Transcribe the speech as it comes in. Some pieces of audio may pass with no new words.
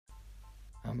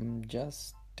I'm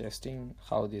just testing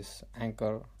how this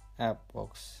Anchor app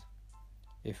works.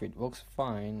 If it works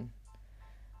fine,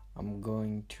 I'm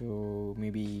going to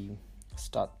maybe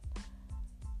start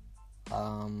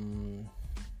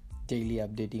daily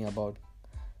updating about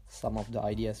some of the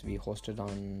ideas we hosted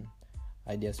on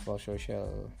Ideas for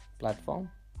Social platform.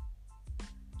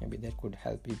 Maybe that could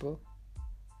help people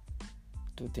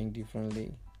to think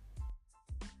differently.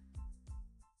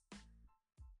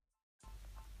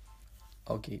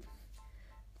 Okay,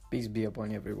 peace be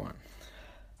upon everyone.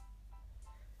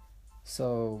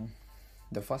 So,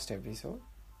 the first episode,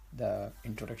 the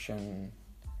introduction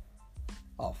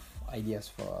of Ideas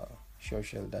for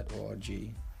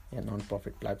Social.org, a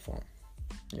non-profit platform.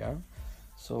 Yeah.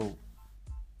 So,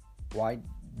 why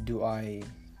do I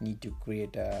need to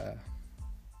create a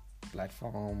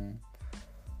platform?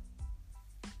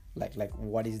 Like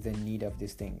what is the need of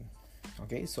this thing?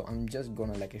 Okay, so I'm just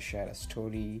gonna share a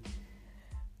story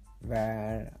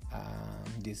where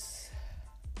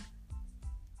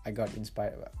I got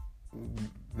inspired.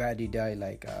 Where did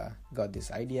I got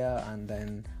this idea, and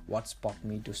then what sparked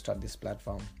me to start this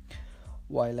platform?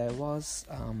 While I was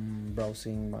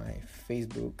browsing my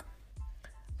Facebook,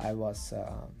 I was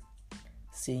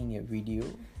seeing a video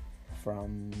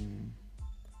from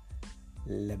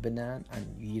Lebanon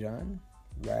and Iran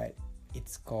where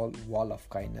it's called Wall of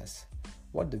Kindness.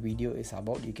 What the video is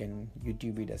about, you can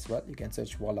YouTube it as well. You can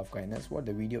search Wall of Kindness. What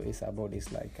the video is about is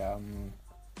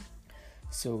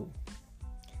so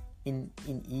in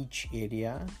each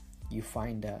area you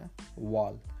find a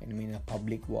wall, a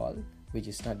public wall which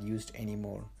is not used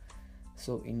anymore.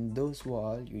 So in those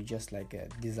walls you just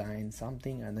design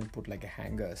something and then put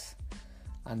hangers,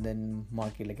 and then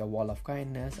mark it a wall of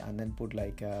kindness, and then put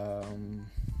a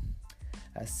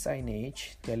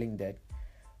signage telling that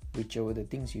whichever the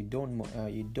things you don't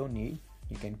need,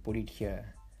 you can put it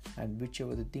here, and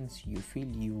whichever the things you feel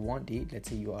you want it, let's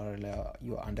say you are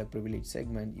underprivileged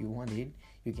segment, you want it,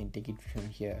 you can take it from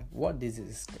here. What this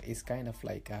is kind of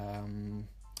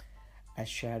a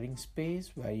sharing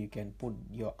space where you can put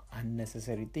your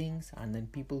unnecessary things, and then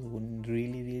people who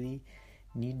really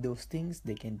need those things,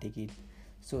 they can take it.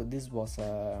 So this was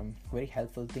a very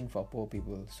helpful thing for poor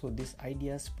people. So this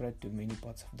idea spread to many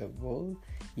parts of the world,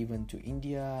 even to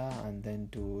India, and then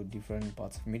to different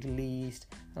parts of Middle East,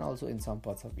 and also in some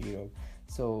parts of Europe.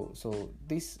 So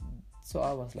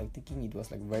I was thinking it was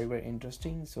very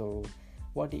interesting. So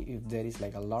what if there is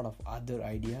a lot of other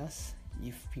ideas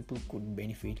if people could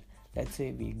benefit? Let's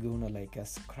say we're gonna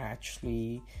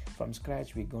from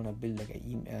scratch we're gonna build a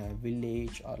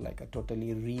village, or a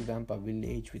totally revamp a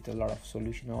village with a lot of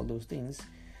solution, all those things.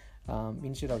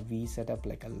 Instead of we set up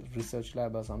a research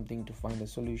lab or something to find a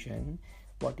solution,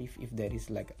 what if there is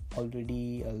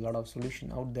already a lot of solution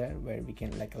out there where we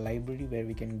can a library where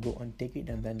we can go and take it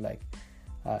and then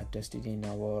test it in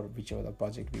our whichever the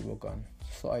project we work on.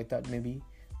 So I thought maybe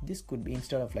this could be,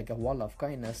 instead of a wall of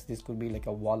kindness, this could be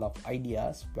a wall of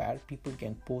ideas where people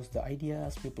can post the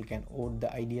ideas, people can own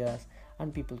the ideas,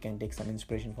 and people can take some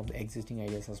inspiration from the existing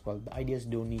ideas as well. The ideas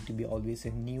don't need to be always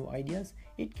new ideas.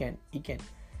 It can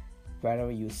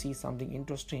wherever you see something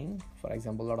interesting, for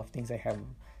example, a lot of things I have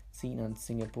seen on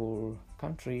Singapore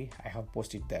country, I have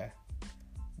posted there.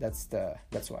 That's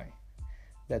why.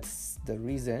 That's the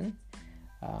reason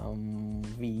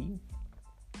we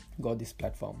got this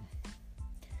platform.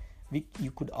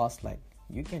 You could ask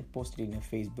you can post it in a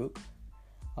Facebook,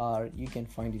 or you can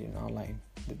find it in online.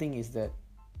 The thing is that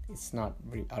it's not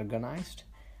very organized,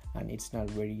 and it's not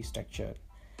very structured,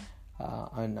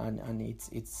 and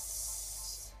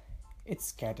it's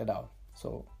scattered out.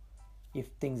 So if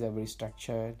things are very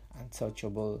structured and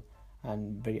searchable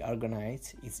and very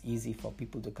organized, it's easy for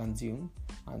people to consume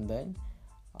and then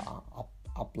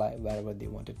apply wherever they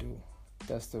wanted to.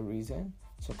 That's the reason.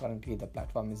 So currently the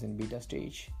platform is in beta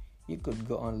stage. You could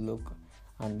go and look,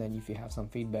 and then if you have some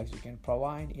feedbacks you can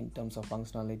provide. In terms of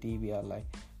functionality, we are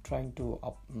trying to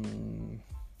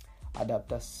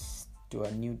adapt us to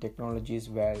a new technologies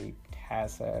where it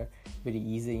has a very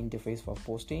easy interface for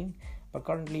posting. But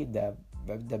currently the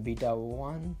beta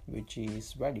one, which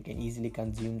is where you can easily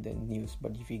consume the news,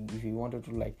 but if you wanted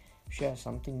to share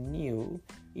something new,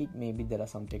 it maybe there are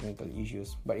some technical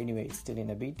issues. But anyway, it's still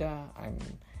in a beta. I'm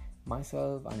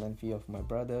myself and then few of my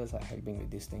brothers are helping with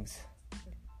these things.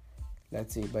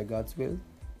 Let's see, by God's will,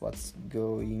 what's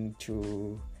going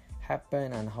to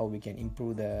happen and how we can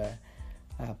improve the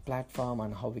platform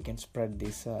and how we can spread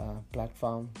this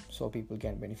platform so people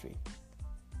can benefit.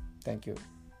 Thank you.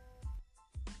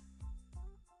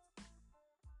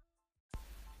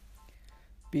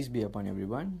 Peace be upon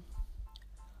everyone.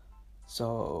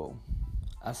 So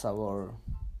as our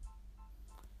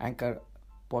Anchor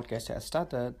podcast has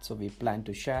started, so we plan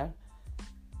to share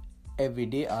every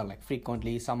day or like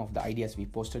frequently some of the ideas we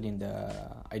posted in the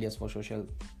Ideas for Social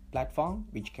platform,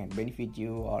 which can benefit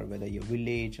you, or whether your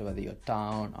village, or whether your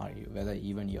town, or whether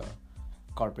even your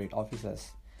corporate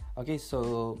offices. Okay,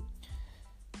 so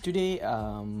today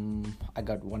I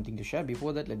got one thing to share.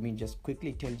 Before that, let me just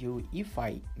quickly tell you, if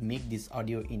I make this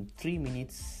audio in 3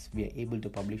 minutes, we are able to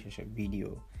publish a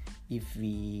video. If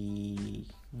we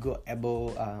go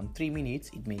above 3 minutes,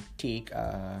 it may take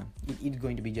it's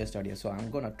going to be just audio. So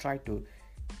I'm gonna try to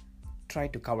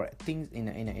cover things in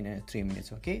a 3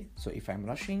 minutes. Okay, so if I'm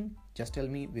rushing, just tell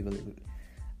me, we will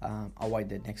avoid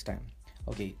that next time.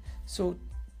 Okay, so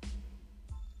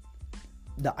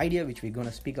the idea which we're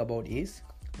gonna speak about is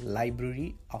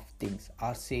library of things,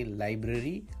 or say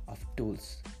library of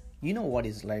tools. You know what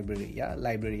is library? Yeah,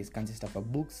 libraries consist of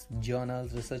books,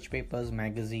 journals, research papers,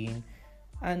 magazine,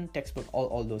 and textbook,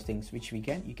 all those things which you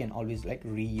can always like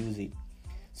reuse it.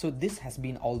 So this has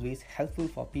been always helpful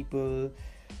for people,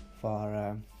 for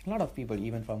a lot of people,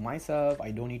 even for myself.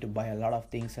 I don't need to buy a lot of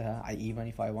things. Even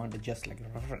if I want to just like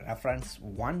reference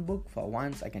one book for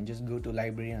once, I can just go to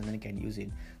library and then I can use it.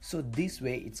 So this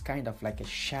way it's kind of like a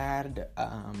shared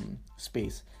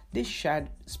space. This shared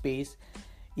space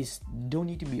don't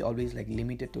need to be always like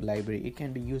limited to library. It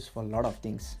can be used for a lot of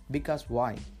things. Because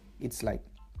why? It's like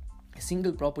a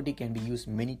single property can be used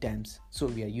many times, so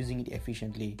we are using it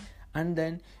efficiently, and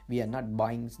then we are not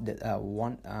buying the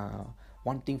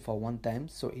one thing for one time,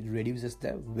 so it reduces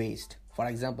the waste. For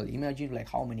example, imagine like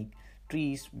how many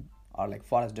trees or like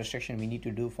forest destruction we need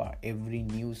to do for every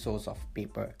new source of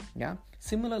paper. Yeah,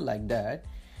 similar like that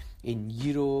in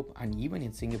Europe and even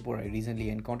in Singapore. I recently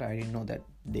encountered, I didn't know that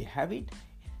they have it.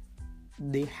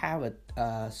 They have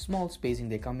a small space in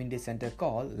their community center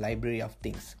called Library of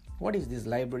Things. What is this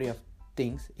Library of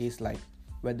Things? Is like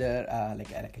whether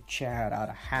like a chair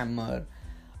or a hammer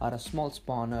or a small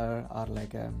spawner, or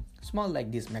like a small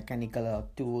like this mechanical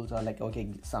tools, or like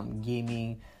some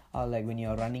gaming, or like when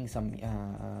you're running some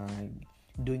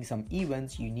doing some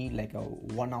events, you need like a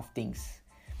one-off things,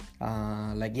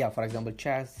 for example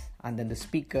chairs, and then the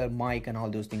speaker, mic, and all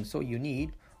those things. So you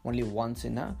need only once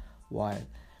in a while.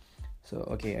 So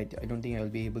okay, I don't think I'll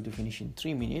be able to finish in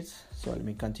 3 minutes, so let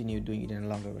me continue doing it in a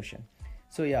longer version.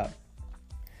 So yeah,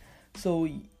 so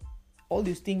all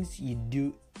these things you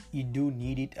do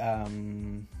need it.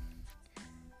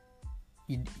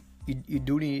 You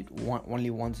do need it only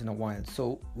once in a while.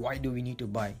 So why do we need to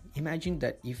buy? Imagine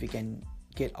that if we can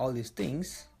get all these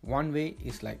things, one way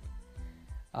is like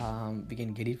we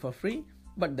can get it for free,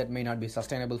 but that may not be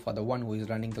sustainable for the one who is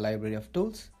running the library of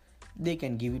tools. They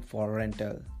can give it for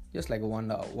rental, just like one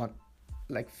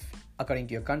like according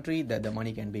to your country that the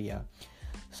money can be.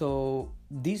 So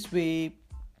this way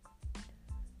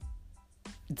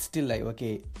it's still like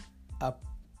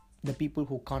the people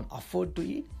who can't afford to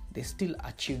eat, they still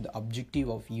achieve the objective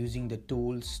of using the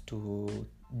tools to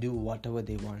do whatever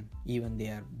they want. Even they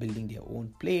are building their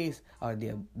own place, or they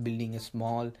are building a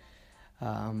small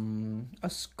a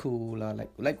school, or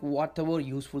like whatever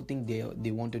useful thing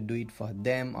they want to do it for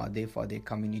them, or they for their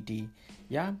community.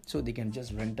 Yeah, so they can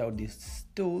just rent out these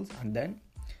tools, and then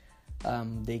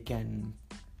they can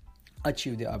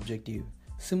achieve their objective.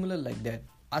 Similar like that,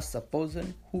 as a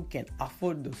person who can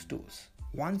afford those tools,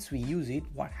 once we use it,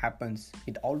 what happens?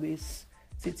 It always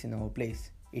sits in our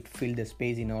place. It fills the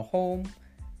space in our home.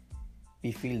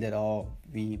 We feel that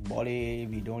we bought it,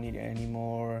 we don't need it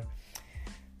anymore.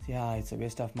 Yeah, it's a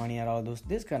waste of money, or all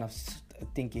this kind of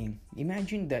thinking.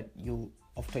 Imagine that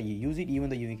after you use it, even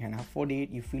though you can afford it,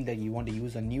 you feel that you want to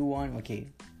use a new one.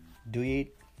 Okay, do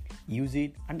it, use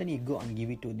it, and then you go and give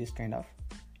it to this kind of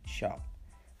shop.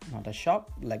 Not a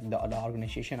shop, like the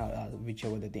organization, or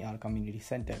whichever that they are, community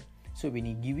center. So when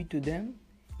you give it to them,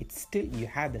 it's still, you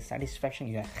have the satisfaction,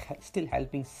 you are still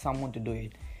helping someone to do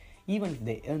it. Even if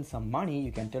they earn some money,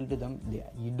 you can tell to them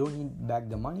you don't need back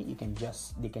the money.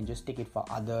 They can just take it for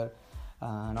other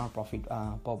non-profit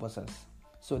purposes.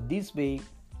 So this way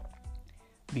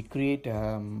we create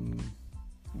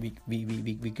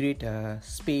we create a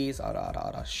space, or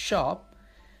a shop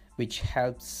which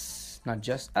helps not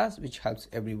just us, which helps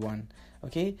everyone.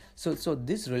 Okay, so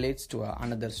this relates to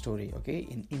another story. Okay,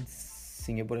 in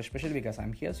Singapore, especially because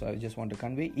I'm here, so I just want to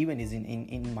convey, even is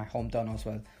in my hometown as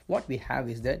well. What we have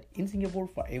is that in Singapore,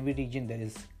 for every region there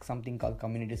is something called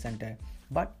community center,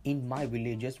 but in my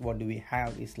villages, what do we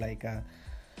have is like a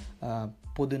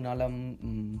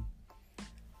Podunalam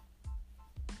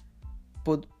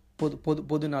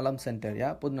Podunalam center.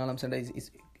 Yeah, Podunalam center is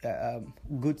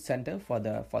good center for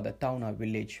the town or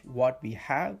village. What we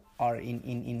have, or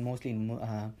in mostly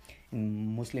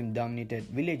in Muslim dominated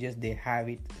villages, they have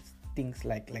it things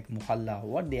like muhalla.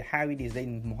 What they have it is that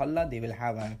in muhalla they will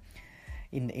have a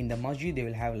in the masjid they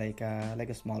will have like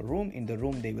a small room. In the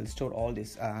room they will store all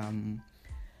these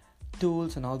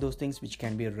tools and all those things which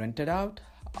can be rented out,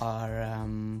 or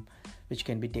which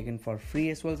can be taken for free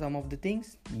as well. Some of the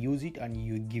things, use it and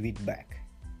you give it back.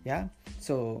 Yeah.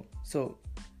 So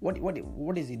what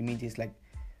does it mean is like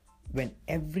when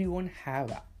everyone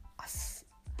have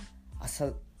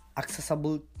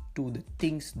accessible to the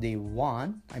things they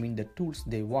want, I mean the tools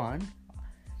they want,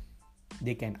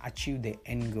 they can achieve their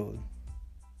end goal.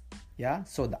 Yeah.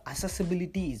 So the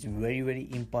accessibility is very, very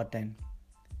important.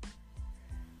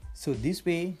 So this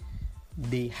way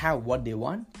they have what they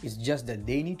want. It's just that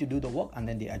they need to do the work and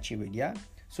then they achieve it. Yeah.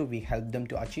 So we help them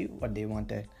to achieve what they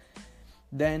wanted.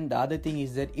 Then the other thing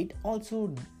is that it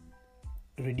also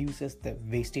reduces the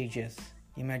wastages.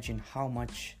 Imagine how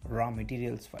much raw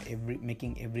materials for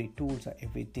making every tools or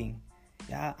everything.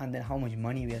 Yeah. And then how much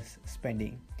money we are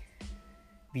spending.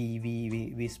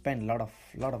 We spend a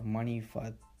lot of money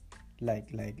for like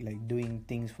doing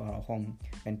things for our home.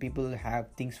 When people have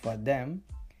things for them,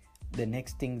 the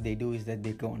next thing they do is that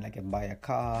they go and buy a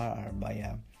car or buy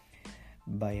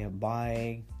a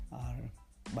bike or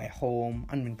buy a home.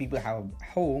 And when people have a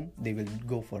home, they will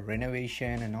go for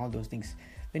renovation and all those things.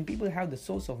 When people have the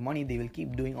source of money, they will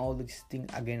keep doing all these things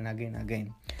again and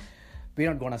again. We're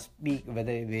not gonna speak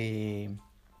whether we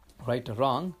right or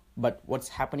wrong, but what's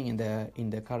happening in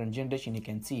the current generation, you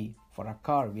can see. For a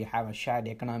car, we have a shared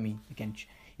economy.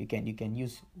 You can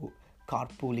use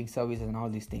carpooling services and all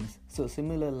these things. So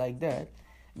similar like that,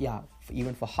 yeah.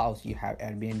 Even for house, you have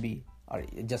Airbnb or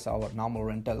just our normal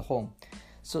rental home.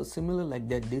 So similar like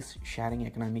that, this sharing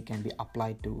economy can be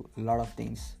applied to a lot of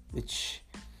things, which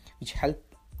help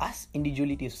us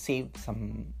individually to save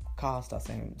some cost or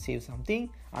save something,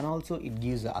 and also it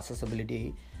gives the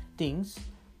accessibility things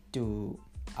to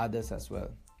others as well.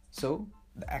 So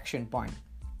the action point,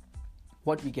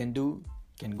 what we can do,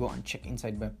 can go and check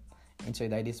inside the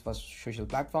Ideas First social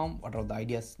platform, what are the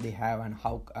ideas they have and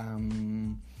how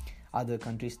other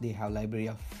countries they have library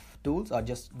of tools, or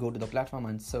just go to the platform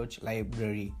and search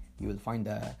library. You will find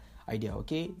the idea.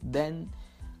 Okay, then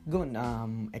go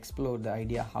and explore the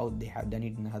idea how they have done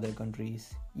it in other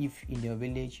countries. If in your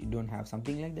village you don't have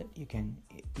something like that, you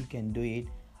can do it.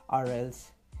 Or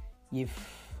else, if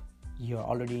you're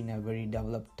already in a very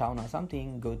developed town or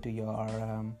something, go to your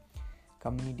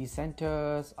community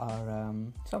centers or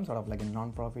some sort of like a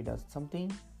non-profit or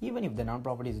something. Even if the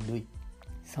non-profit is doing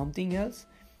something else,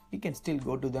 you can still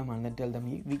go to them and then tell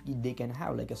them they can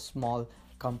have like a small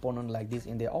component like this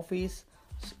in their office.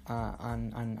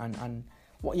 And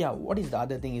what is the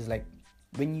other thing is like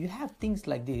when you have things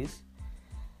like this,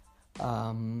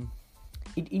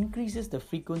 it increases the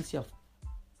frequency of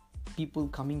people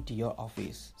coming to your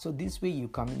office. So this way you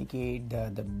communicate,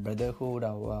 the brotherhood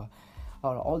or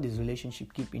all these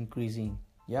relationships keep increasing.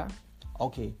 Yeah.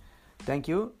 Okay, thank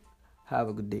you, have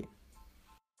a good day.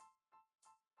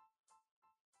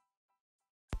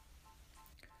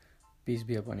 Peace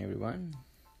be upon everyone.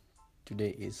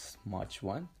 Today is March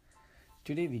 1.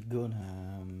 Today we're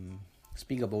gonna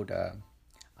speak about a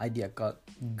idea called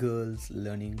Girls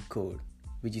Learning Code,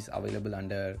 which is available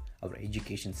under our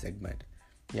education segment.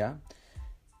 Yeah,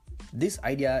 this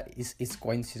idea is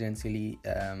coincidentally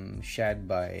shared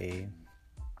by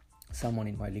someone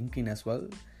in my LinkedIn as well.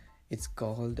 It's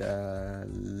called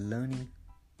Learning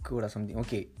Code or something.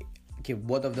 Okay,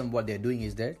 both of them, what they're doing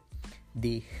is that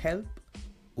they help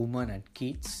women and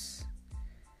kids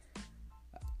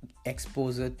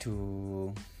exposure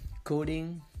to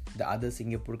coding. The other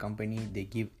Singapore company, they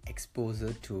give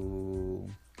exposure to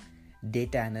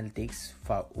data analytics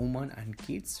for women and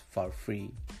kids for free.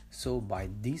 So by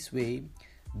this way,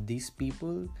 these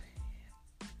people,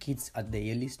 kids at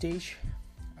the early stage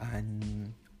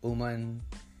and women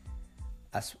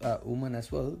as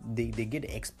well, they get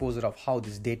exposure of how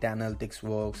this data analytics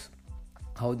works,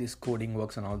 how this coding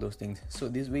works and all those things. So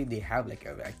this way they have like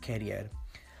a career.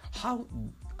 How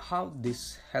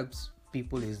this helps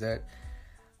people is that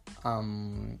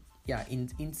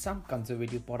in some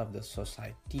conservative part of the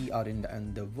society or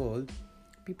in the world,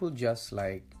 people just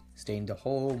like stay in the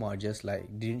home or just like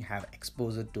didn't have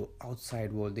exposure to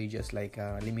outside world. They just like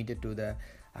limited to the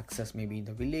access maybe in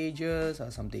the villages or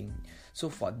something. So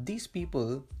for these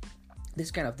people,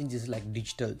 this kind of thing is like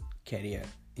digital career.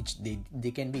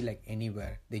 They can be like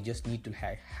anywhere. They just need to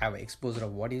have exposure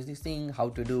of what is this thing, how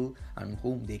to do, and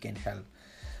whom they can help.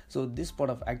 So this part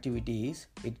of activities,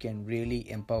 it can really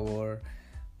empower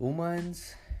women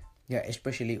yeah,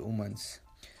 especially women's.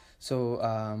 So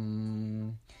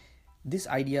this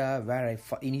idea where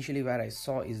initially where I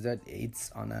saw is that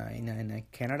it's on in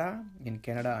Canada, in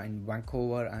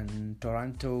Vancouver and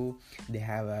Toronto. They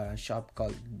have a shop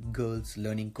called Girls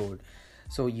Learning Code.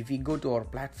 So if you go to our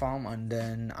platform and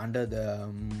then under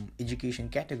the education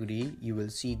category, you will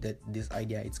see that this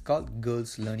idea, it's called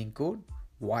Girls Learning Code.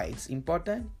 Why it's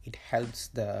important? It helps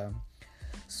the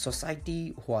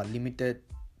society who are limited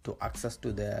to access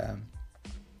to the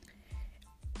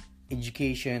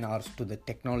education or to the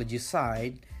technology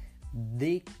side.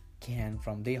 They can,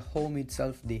 from their home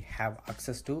itself, they have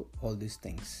access to all these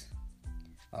things.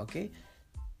 Okay,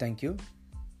 thank you.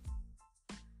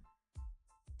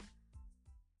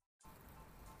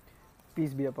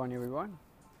 Peace be upon everyone.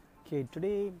 Okay,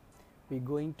 today we're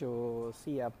going to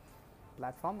see a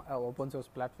platform, an open source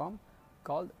platform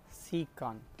called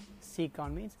CKAN.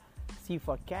 CKAN means C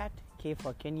for cat, K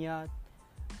for Kenya,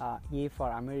 A for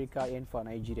America, N for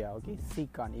Nigeria. Okay,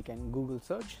 CKAN. You can Google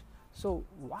search. So,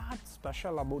 what's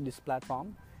special about this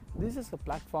platform? This is a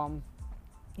platform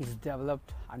is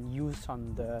developed and used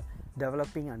on the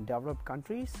developing and developed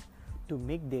countries to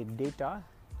make their data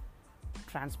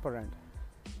transparent.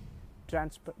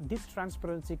 This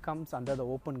transparency comes under the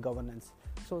open governance.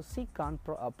 So CKAN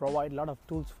provide a lot of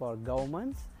tools for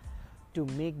governments to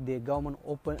make their government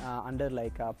open under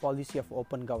like a policy of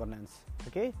open governance.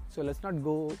 Okay, so let's not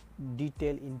go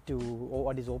detail into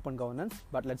what is open governance,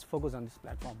 but let's focus on this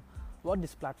platform, what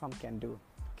this platform can do.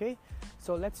 Okay,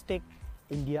 so let's take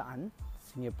India and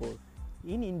Singapore.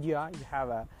 In India, you have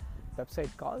a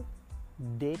website called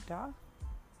data.gov,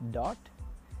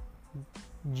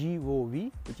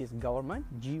 which is government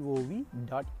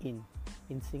gov.in.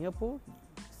 In Singapore,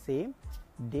 same,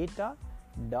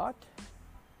 data.gov.sg.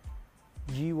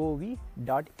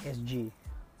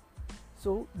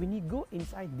 So when you go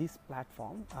inside this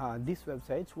platform, these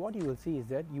websites, what you will see is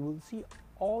that you will see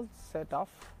all set of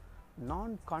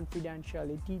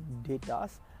non-confidentiality data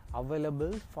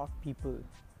available for people.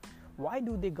 Why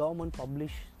do the government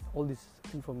publish all these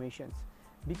informations?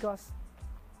 Because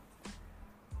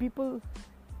people,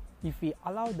 if we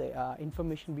allow the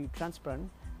information to be transparent,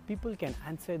 people can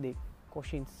answer the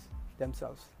questions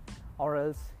themselves, or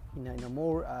else in a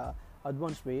more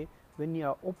advanced way, when you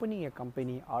are opening a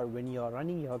company or when you are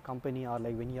running your company, or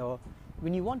like when you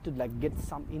want to like get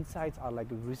some insights or like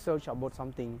research about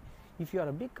something, if you are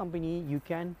a big company, you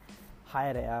can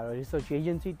hire a research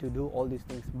agency to do all these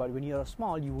things. But when you are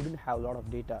small, you wouldn't have a lot of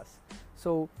data.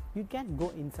 So you can go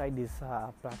inside these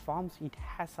platforms. It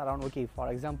has around, okay, for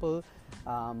example,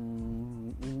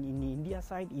 in India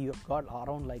side, you've got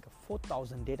around like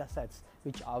 4,000 data sets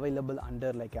which are available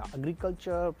under like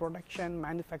agriculture, production,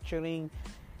 manufacturing,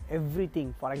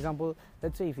 everything. For example,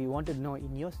 let's say if you want to know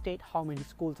in your state how many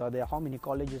schools are there, how many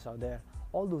colleges are there,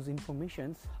 all those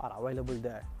informations are available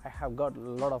there. I have got a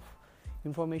lot of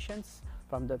informations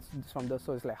from the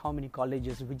source, like how many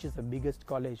colleges, which is the biggest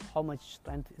college, how much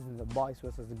strength is in the boys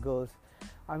versus the girls.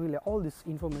 I mean, like, all these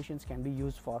informations can be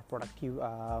used for productive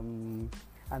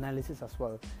analysis as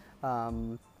well.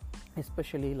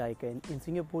 Especially like in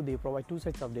Singapore, they provide two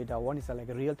sets of data. One is like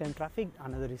a real-time traffic,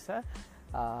 another is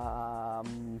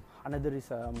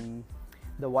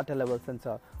the water level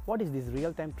sensor. What is this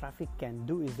real-time traffic can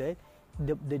do is that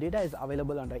the data is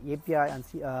available under API and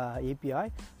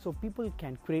API, so people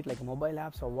can create like mobile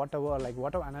apps or whatever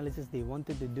analysis they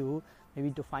wanted to do, maybe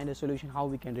to find a solution how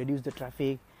we can reduce the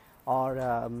traffic or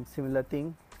similar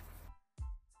thing.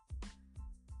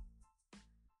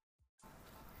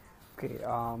 Okay,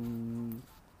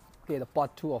 the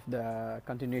part 2 of the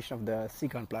continuation of the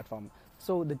CKAN platform.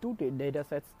 So the two data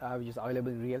sets which is available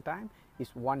in real time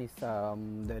is one is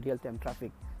the real time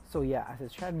traffic. So yeah, as I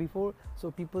shared before,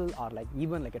 so people are like,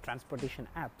 even like a transportation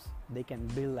apps, they can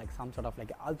build like some sort of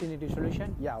like alternative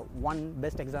solution. Yeah, one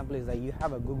best example is that you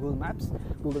have a Google Maps.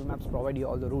 Google Maps provide you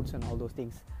all the routes and all those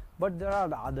things. But there are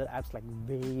the other apps like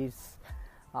Waze.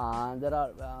 There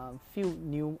are few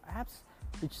new apps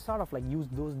which sort of like use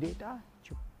those data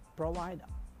to provide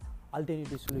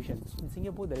alternative solutions. In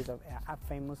Singapore, there is an app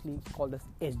famously called as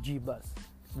SG Bus.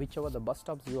 Whichever the bus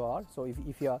stops you are, so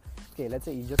if you are, okay, let's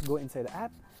say you just go inside the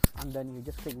app and then you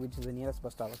just click which is the nearest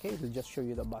bus stop. Okay, it will just show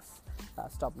you the bus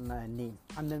stop name,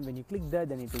 and then when you click there,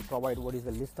 then it will provide what is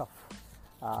the list of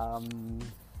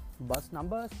bus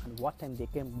numbers and what time they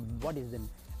came, what is the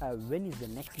when is the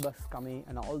next bus coming,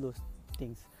 and all those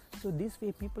things. So this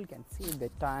way people can save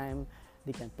their time,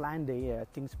 they can plan their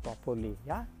things properly.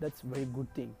 Yeah, that's a very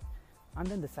good thing. And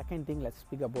then the second thing, let's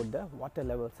speak about the water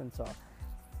level sensor.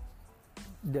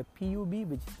 The PUB,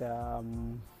 which is the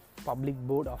public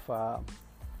board of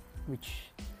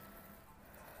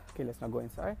Okay, let's not go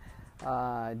inside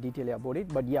detail about it.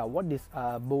 But yeah, what this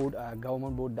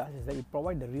government board does is that it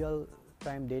provides the real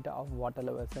time data of water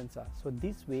level sensor. So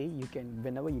this way you can,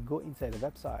 whenever you go inside the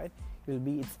website,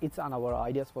 it's on our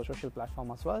Ideas for Social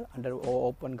platform as well, under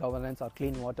open governance or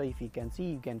clean water. If you can see,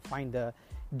 you can find the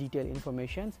detailed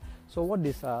information. So what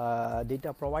this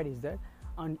data provide is that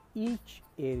on each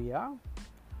area,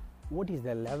 what is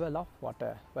the level of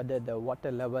water, whether the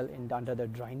water level under the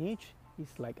drainage is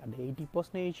like at the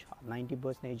 80%,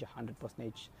 90%,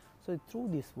 100%. So through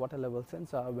this water level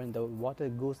sensor, when the water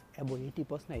goes above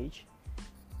 80%,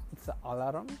 it's an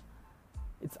alarm.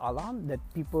 It's alarm that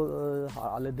people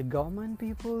alert the government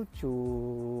people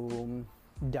to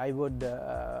divert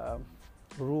the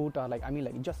route, or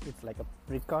it's like a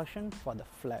precaution for the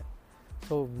flood.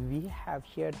 So we have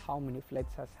shared how many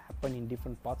floods has happened in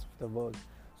different parts of the world.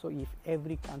 So if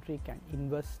every country can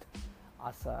invest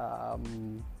as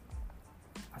an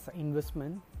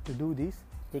investment to do this,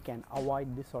 they can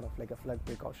avoid this sort of like a flood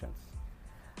precautions.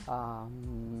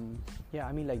 Don't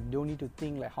need to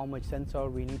think like how much sensor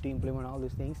we need to implement, all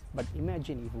these things. But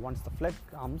imagine if once the flood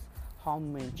comes, how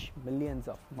much millions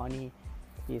of money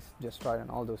is destroyed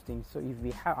and all those things. So if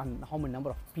we have how many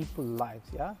number of people lives,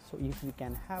 so if we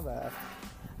can have a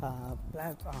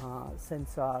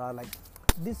sensor like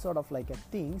this sort of like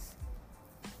things,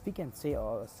 we can say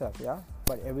ourselves,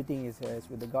 but everything is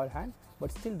with the God hand.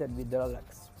 But still that there are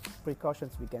like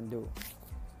precautions we can do.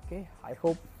 Okay, I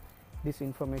hope this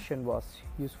information was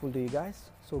useful to you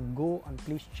guys. So go and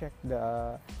please check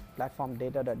the platform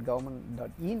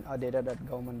data.government.in or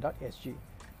data.government.sg.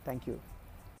 Thank you.